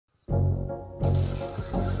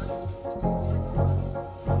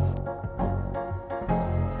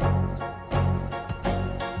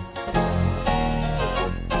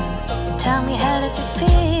Tell me how does it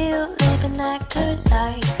feel living that good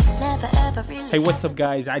life? Never ever really. Hey, what's up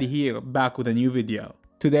guys, Adi here, back with a new video.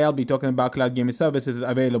 Today I'll be talking about cloud gaming services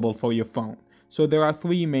available for your phone. So there are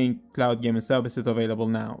three main cloud gaming services available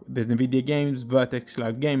now. There's Nvidia Games, Vertex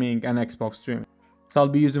Cloud Gaming, and Xbox Streaming. So I'll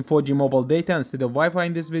be using 4G mobile data instead of Wi-Fi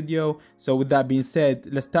in this video. So with that being said,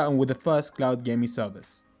 let's start with the first cloud gaming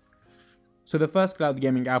service. So the first cloud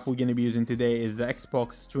gaming app we're going to be using today is the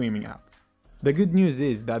Xbox Streaming app. The good news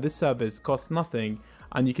is that this service costs nothing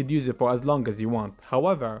and you could use it for as long as you want.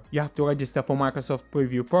 However, you have to register for Microsoft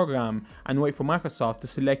Preview program and wait for Microsoft to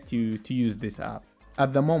select you to use this app.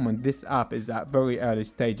 At the moment, this app is at very early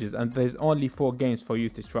stages and there's only 4 games for you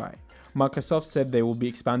to try. Microsoft said they will be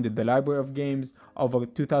expanding the library of games over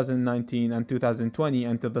 2019 and 2020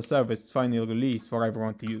 until the service is finally released for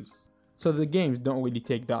everyone to use. So the games don't really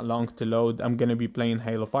take that long to load. I'm gonna be playing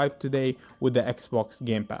Halo 5 today with the Xbox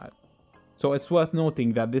gamepad. So it's worth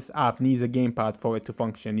noting that this app needs a gamepad for it to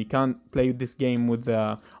function. You can't play this game with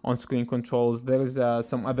the on-screen controls. There's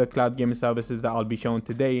some other cloud gaming services that I'll be showing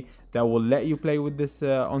today that will let you play with this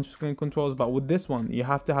on-screen controls, but with this one you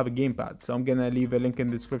have to have a gamepad. So I'm gonna leave a link in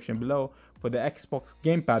the description below for the Xbox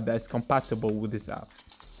gamepad that is compatible with this app.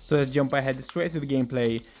 So let's jump ahead straight to the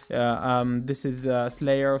gameplay. This is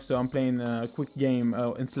Slayer, so I'm playing a quick game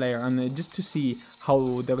in Slayer, and just to see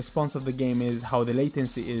how the response of the game is, how the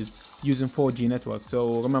latency is using 4G network.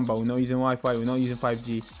 So remember, we're not using Wi-Fi, we're not using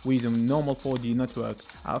 5G, we're using normal 4G network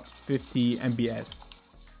at 50 Mbps.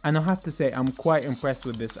 And I have to say, I'm quite impressed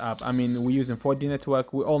with this app. I mean, we're using 4G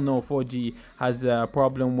network. We all know 4G has a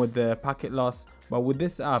problem with the packet loss, but with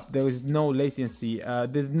this app, there is no latency.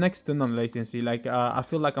 There's next to none latency. Like, I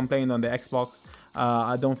feel like I'm playing on the Xbox.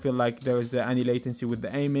 I don't feel like there is any latency with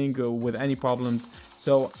the aiming or with any problems.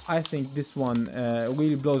 So I think this one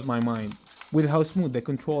really blows my mind with how smooth the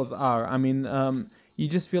controls are. I mean, you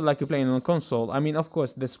just feel like you're playing on a console. I mean, of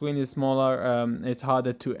course, the screen is smaller. It's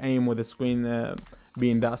harder to aim with the screen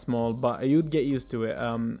being that small, but you'd get used to it.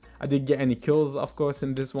 I didn't get any kills, of course,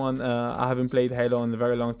 in this one. I haven't played Halo in a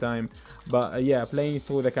very long time, but yeah, playing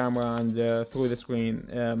through the camera and through the screen,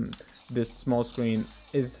 this small screen,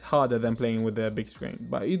 is harder than playing with the big screen,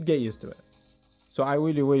 but you'd get used to it. So I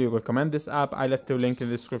really recommend this app. I left the link in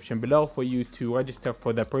the description below for you to register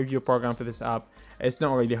for the preview program for this app. It's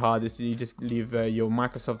not really hard. You just leave your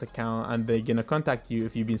Microsoft account and they're gonna contact you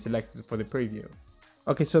if you've been selected for the preview.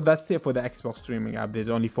 Okay, so that's it for the Xbox Streaming app. There's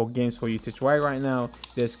only 4 games for you to try right now.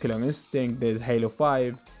 There's Killer Instinct, there's Halo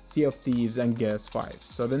 5, Sea of Thieves, and Gears 5.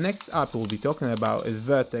 So the next app we'll be talking about is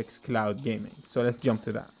Vertex Cloud Gaming. So let's jump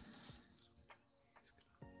to that.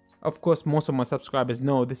 Of course, most of my subscribers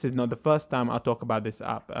know this is not the first time I talk about this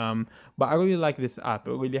app, but I really like this app.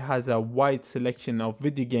 It really has a wide selection of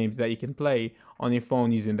video games that you can play on your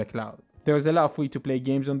phone using the cloud. There's a lot of free-to-play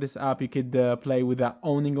games on this app. You could play without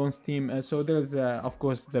owning on Steam. So there's, of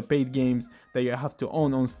course, the paid games that you have to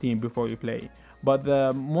own on Steam before you play. But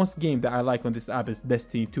the most game that I like on this app is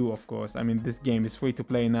Destiny 2, of course. I mean, this game is free to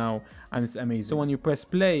play now and it's amazing. So when you press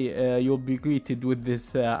play, you'll be greeted with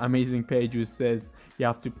this amazing page which says you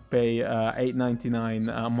have to pay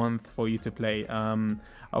 $8.99 a month for you to play.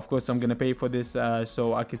 Of course, I'm gonna pay for this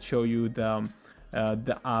so I could show you the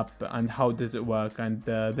app and how does it work and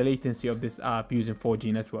the latency of this app using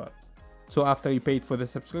 4G network. So after you paid for the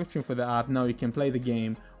subscription for the app, now you can play the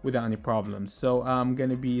game without any problems. So I'm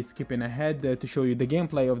gonna be skipping ahead to show you the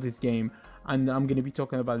gameplay of this game, and I'm gonna be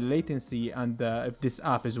talking about the latency and if this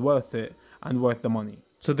app is worth it and worth the money.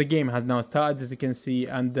 So the game has now started, as you can see,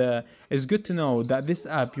 and it's good to know that this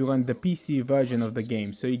app, you run the PC version of the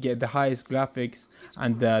game, so you get the highest graphics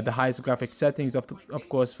and the highest graphic settings of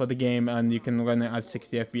course for the game, and you can run it at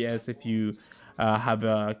 60 FPS if you have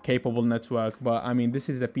a capable network. But I mean, this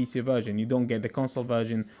is the PC version, you don't get the console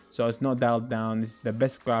version, so it's not dialed down. It's the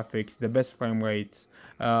best graphics, the best frame rates.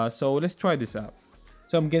 So let's try this out.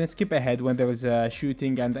 So I'm gonna skip ahead when there is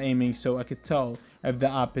shooting and aiming, so I could tell if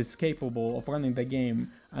the app is capable of running the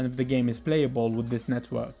game and if the game is playable with this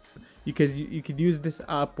network. Because you could use this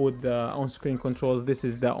app with the on-screen controls. This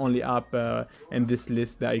is the only app in this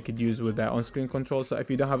list that you could use with the on-screen controls. So if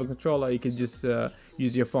you don't have a controller, you could just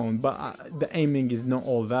use your phone. But the aiming is not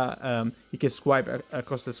all that. You can swipe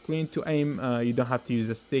across the screen to aim. You don't have to use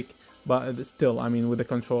the stick. But still, I mean, with the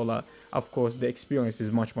controller, of course, the experience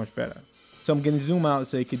is much better. So I'm going to zoom out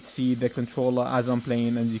so you can see the controller as I'm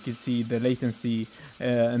playing, and you can see the latency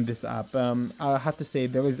in this app. I have to say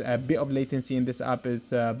there is a bit of latency in this app.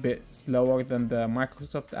 It's a bit slower than the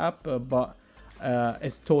Microsoft app, but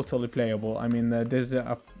it's totally playable. I mean, there's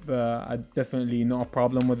definitely not a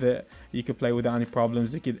problem with it. You could play without any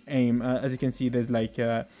problems. You could aim. As you can see, there's like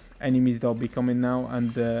enemies that'll be coming now,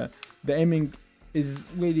 and the aiming is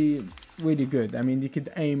really good. I mean, you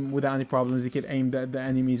could aim without any problems. You could aim the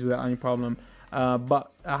enemies without any problem.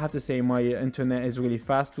 But I have to say my internet is really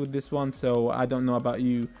fast with this one, so I don't know about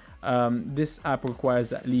you. This app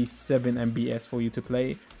requires at least 7 MBs for you to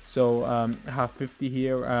play. So I have 50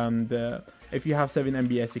 here, and if you have 7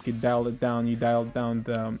 MBs, you could dial it down. You dial down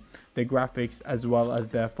the graphics as well as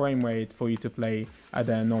the frame rate for you to play at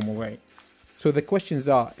a normal rate. So the questions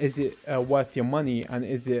are, is it worth your money, and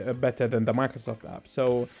is it better than the Microsoft app?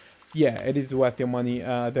 So yeah, it is worth your money.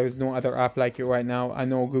 There is no other app like it right now. I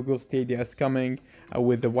know Google Stadia is coming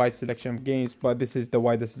with the wide selection of games, but this is the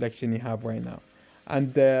widest selection you have right now.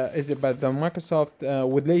 And is it better than Microsoft?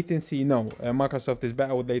 With latency, no. Microsoft is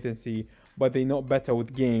better with latency, but they're not better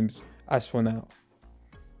with games as for now.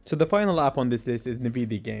 So the final app on this list is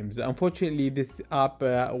Nvidia Games. Unfortunately, this app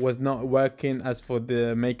was not working as for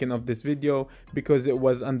the making of this video because it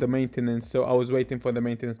was under maintenance. So I was waiting for the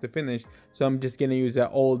maintenance to finish. So I'm just gonna use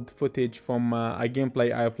old footage from a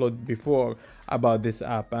gameplay I uploaded before about this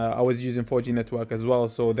app. I was using 4G network as well,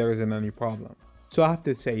 so there isn't any problem. So I have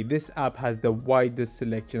to say, this app has the widest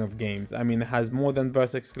selection of games. I mean, it has more than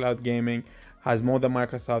Vertex Cloud Gaming, has more than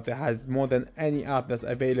Microsoft, it has more than any app that's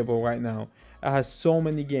available right now. It has so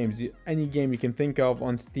many games. Any game you can think of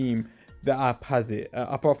on Steam, the app has it.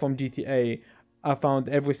 Apart from GTA, I found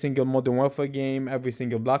every single Modern Warfare game, every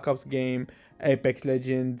single Black Ops game, Apex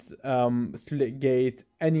Legends, Splitgate,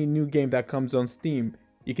 any new game that comes on Steam,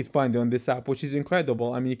 you can find it on this app, which is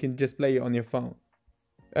incredible. I mean, you can just play it on your phone.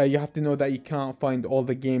 You have to know that you can't find all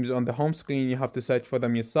the games on the home screen. You have to search for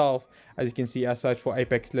them yourself. As you can see, I searched for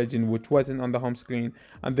Apex Legends, which wasn't on the home screen,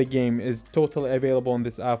 and the game is totally available on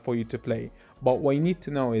this app for you to play. But what you need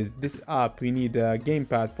to know is this app, you need a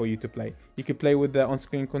gamepad for you to play. You can play with the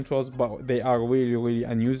on-screen controls, but they are really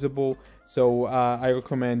unusable. So I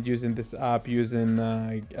recommend using this app using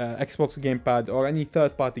Xbox gamepad or any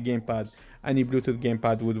third-party gamepad. Any Bluetooth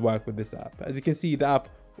gamepad would work with this app. As you can see, the app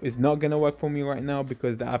is not gonna work for me right now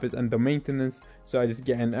because the app is under maintenance, so I just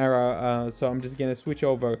get an error. So I'm just gonna switch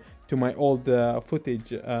over to my old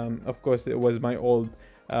footage. Of course, it was my old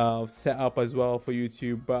setup as well for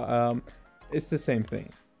YouTube, but it's the same thing.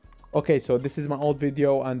 Okay, so this is my old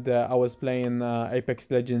video, and I was playing Apex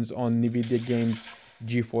Legends on Nvidia Games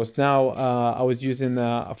Geforce. Now I was using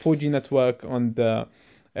a 4G network on the,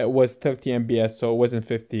 it was 30 MBs, so it wasn't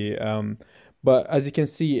 50. But as you can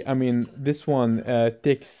see, I mean, this one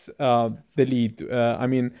takes the lead. I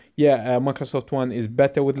mean, yeah, Microsoft one is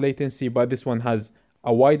better with latency, but this one has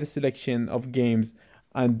a wider selection of games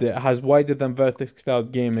and has wider than Vertex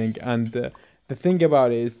Cloud Gaming. And the thing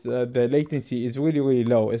about it is the latency is really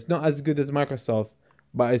low. It's not as good as Microsoft,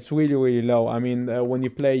 but it's really low. I mean, when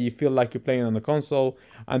you play, you feel like you're playing on a console.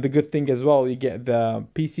 And the good thing as well, you get the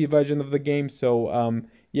PC version of the game. So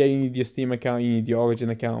yeah, you need your Steam account, you need your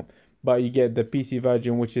Origin account, but you get the PC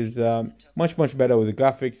version, which is much better with the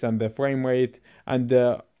graphics and the frame rate. And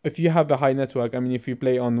if you have a high network, I mean, if you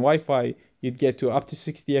play on Wi-Fi, you'd get to up to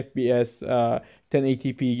 60 FPS,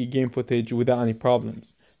 1080p game footage without any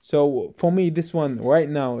problems. So for me, this one right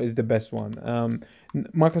now is the best one.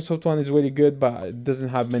 Microsoft one is really good, but it doesn't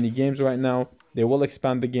have many games right now. They will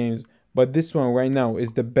expand the games, but this one right now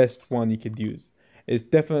is the best one you could use. It's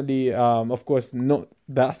definitely, of course, not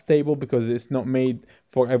that stable because it's not made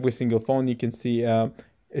for every single phone. You can see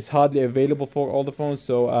it's hardly available for all the phones.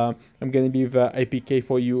 So I'm going to leave APK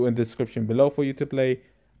for you in the description below for you to play.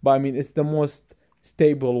 But I mean, it's the most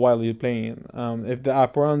stable while you're playing. If the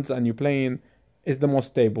app runs and you're playing, it's the most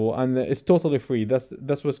stable, and it's totally free.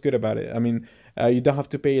 That's what's good about it. I mean, you don't have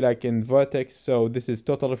to pay like in Vertex, so this is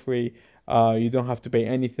totally free. You don't have to pay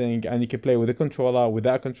anything, and you can play with a controller,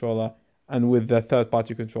 without a controller, and with the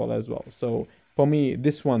third-party controller as well. So for me,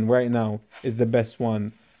 this one right now is the best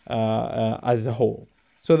one as a whole.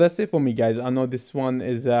 So that's it for me, guys. I know this one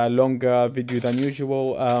is a longer video than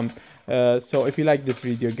usual. So if you like this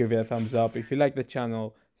video, give it a thumbs up. If you like the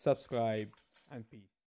channel, subscribe, and peace.